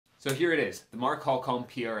So here it is, the Mark Holcomb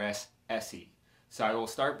PRS SE. So I will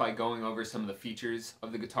start by going over some of the features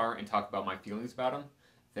of the guitar and talk about my feelings about them.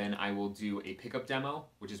 Then I will do a pickup demo,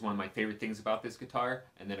 which is one of my favorite things about this guitar,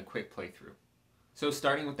 and then a quick playthrough. So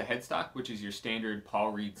starting with the headstock, which is your standard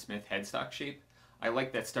Paul Reed Smith headstock shape, I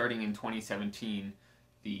like that starting in 2017,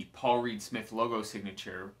 the Paul Reed Smith logo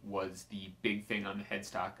signature was the big thing on the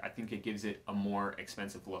headstock. I think it gives it a more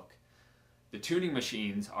expensive look. The tuning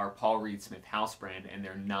machines are Paul Reed Smith house brand and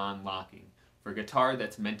they're non-locking. For a guitar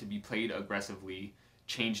that's meant to be played aggressively,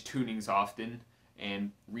 change tunings often,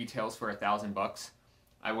 and retails for $1,000,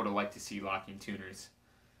 I would have liked to see locking tuners.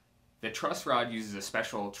 The truss rod uses a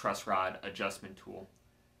special truss rod adjustment tool.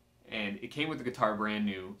 And it came with the guitar brand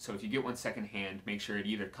new, so if you get one secondhand, make sure it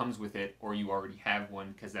either comes with it or you already have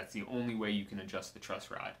one, because that's the only way you can adjust the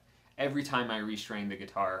truss rod. Every time I restrained the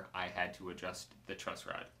guitar, I had to adjust the truss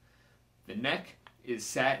rod. The neck is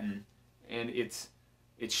satin, and it's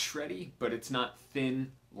shreddy, but it's not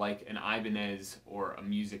thin like an Ibanez or a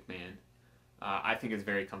Music Man. I think it's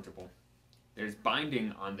very comfortable. There's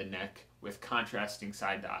binding on the neck with contrasting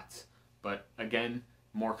side dots, but again,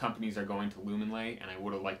 more companies are going to lumen lay, and I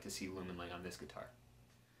would have liked to see lumen lay on this guitar.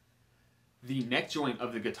 The neck joint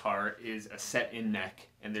of the guitar is a set-in neck,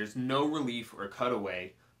 and there's no relief or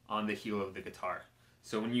cutaway on the heel of the guitar.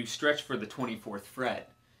 So when you stretch for the 24th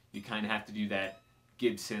fret, you kind of have to do that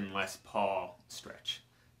Gibson Les Paul stretch.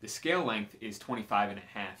 The scale length is 25.5,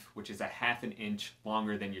 which is a ½ an inch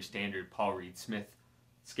longer than your standard Paul Reed Smith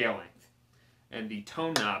scale length. And the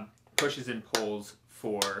tone knob pushes and pulls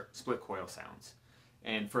for split coil sounds.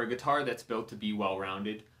 And for a guitar that's built to be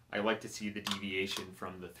well-rounded, I like to see the deviation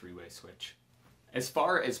from the three-way switch. As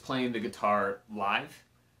far as playing the guitar live,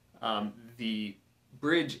 the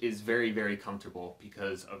bridge is very, very comfortable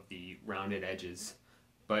because of the rounded edges,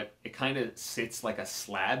 but it kind of sits like a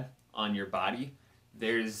slab on your body.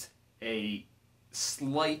 There's a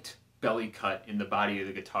slight belly cut in the body of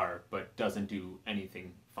the guitar, but doesn't do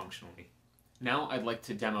anything functionally. Now I'd like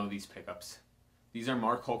to demo these pickups. These are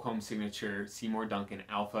Mark Holcomb signature Seymour Duncan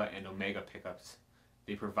Alpha and Omega pickups.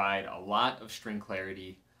 They provide a lot of string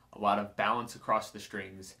clarity, a lot of balance across the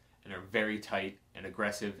strings, and are very tight and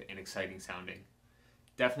aggressive and exciting sounding.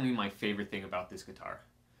 Definitely my favorite thing about this guitar.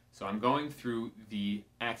 So I'm going through the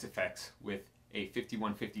Axe effects with a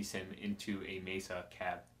 5150 sim into a Mesa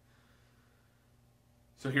cab.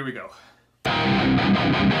 So here we go.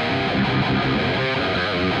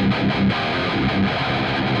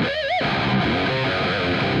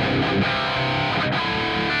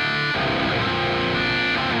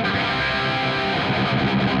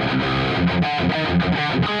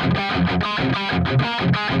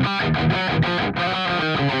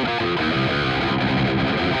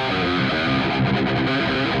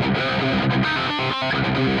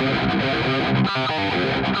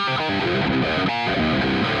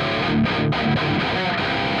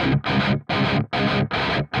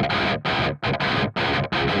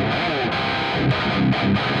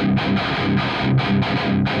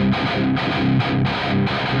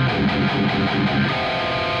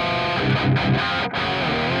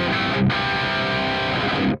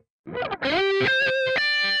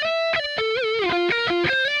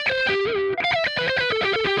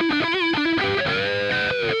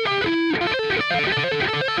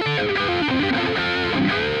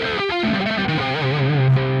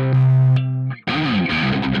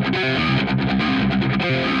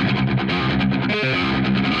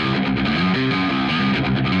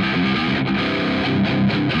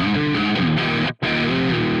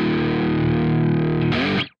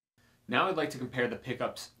 Now I'd like to compare the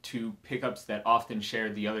pickups to pickups that often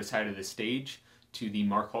share the other side of the stage to the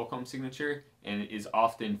Mark Holcomb signature and is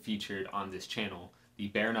often featured on this channel, the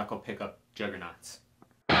bare knuckle pickup juggernauts.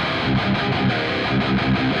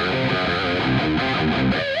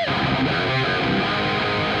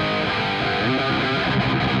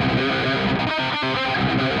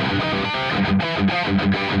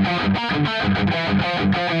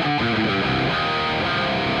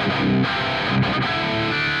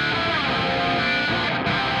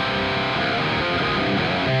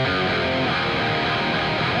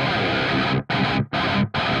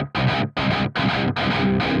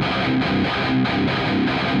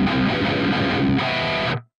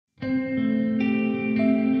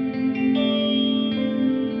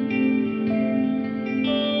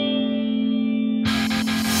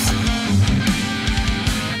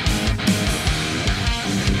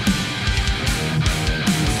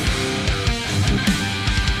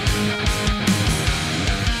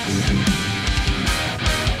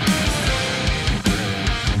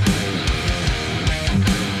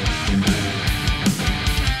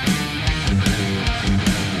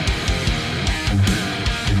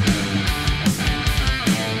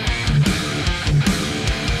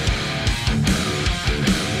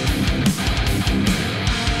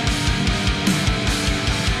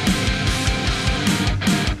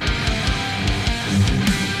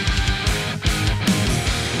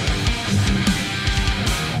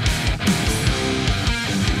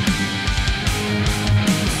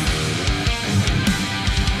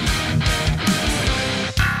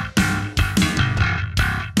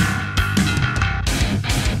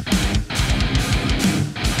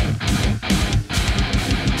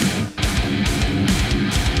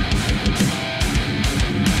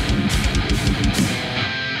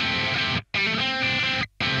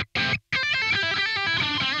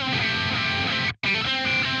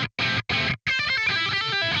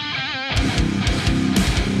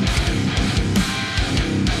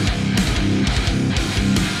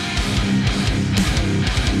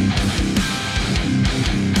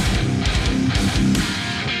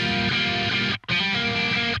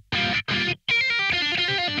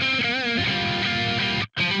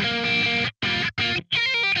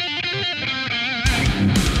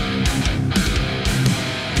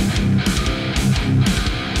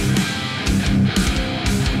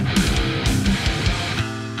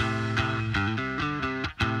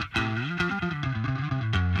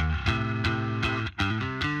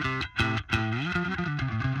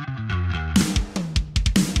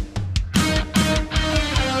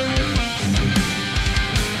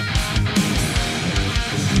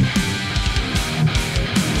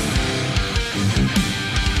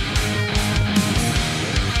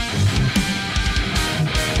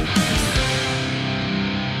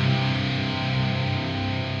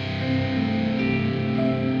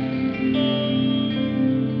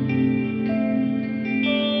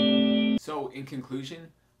 in conclusion,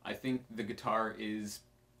 I think the guitar is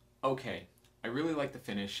okay. I really like the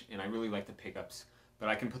finish and I really like the pickups, but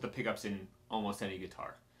I can put the pickups in almost any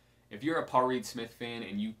guitar. If you're a Paul Reed Smith fan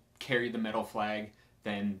and you carry the metal flag,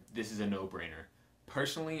 then this is a no-brainer.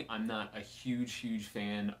 Personally, I'm not a huge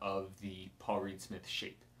fan of the Paul Reed Smith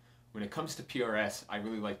shape. When it comes to PRS, I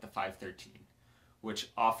really like the 513, which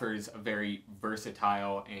offers a very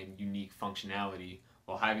versatile and unique functionality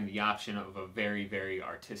while having the option of a very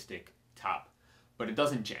artistic top. But it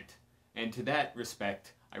doesn't gent. And to that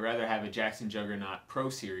respect, I'd rather have a Jackson Juggernaut Pro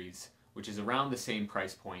Series, which is around the same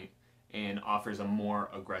price point and offers a more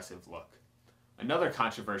aggressive look. Another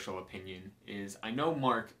controversial opinion is I know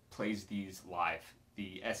Mark plays these live,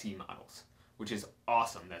 the SE models, which is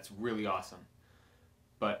awesome. That's really awesome.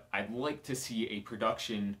 But I'd like to see a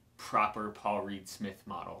production proper Paul Reed Smith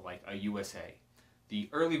model, like a USA. The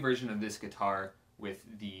early version of this guitar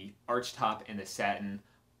with the arch top and the satin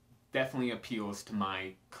definitely appeals to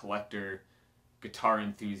my collector, guitar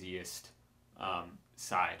enthusiast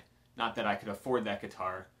side. Not that I could afford that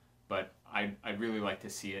guitar, but I'd really like to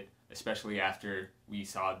see it, especially after we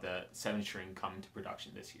saw the 7-string come into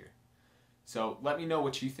production this year. So let me know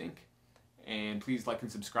what you think, and please like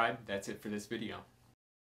and subscribe. That's it for this video.